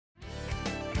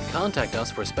Contact us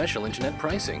for special internet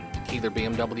pricing. Keeler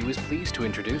BMW is pleased to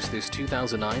introduce this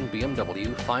 2009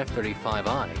 BMW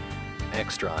 535i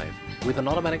xDrive with an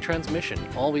automatic transmission,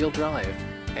 all-wheel drive,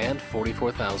 and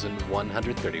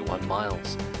 44,131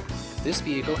 miles. This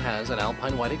vehicle has an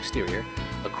alpine white exterior,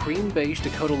 a cream beige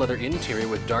Dakota leather interior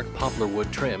with dark poplar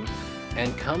wood trim,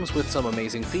 and comes with some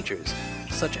amazing features,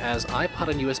 such as iPod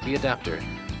and USB adapter,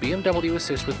 BMW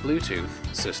Assist with Bluetooth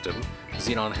system,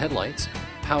 xenon headlights,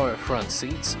 power front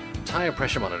seats, tire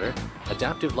pressure monitor,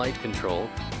 adaptive light control,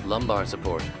 lumbar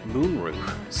support, moonroof,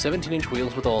 17-inch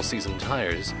wheels with all-season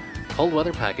tires, cold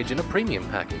weather package, and a premium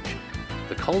package.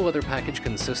 The cold weather package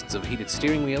consists of heated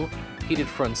steering wheel, heated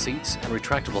front seats, and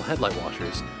retractable headlight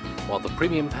washers, while the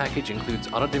premium package includes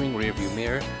auto-dimming rearview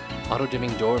mirror,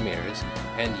 auto-dimming door mirrors,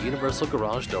 and universal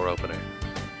garage door opener.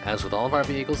 As with all of our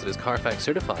vehicles, it is Carfax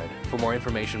certified. For more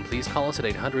information, please call us at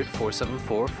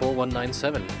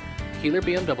 800-474-4197. Keeler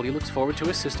BMW looks forward to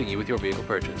assisting you with your vehicle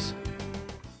purchase.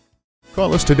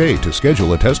 Call us today to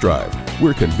schedule a test drive.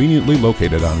 We're conveniently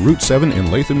located on Route 7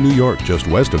 in Latham, New York, just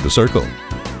west of the Circle.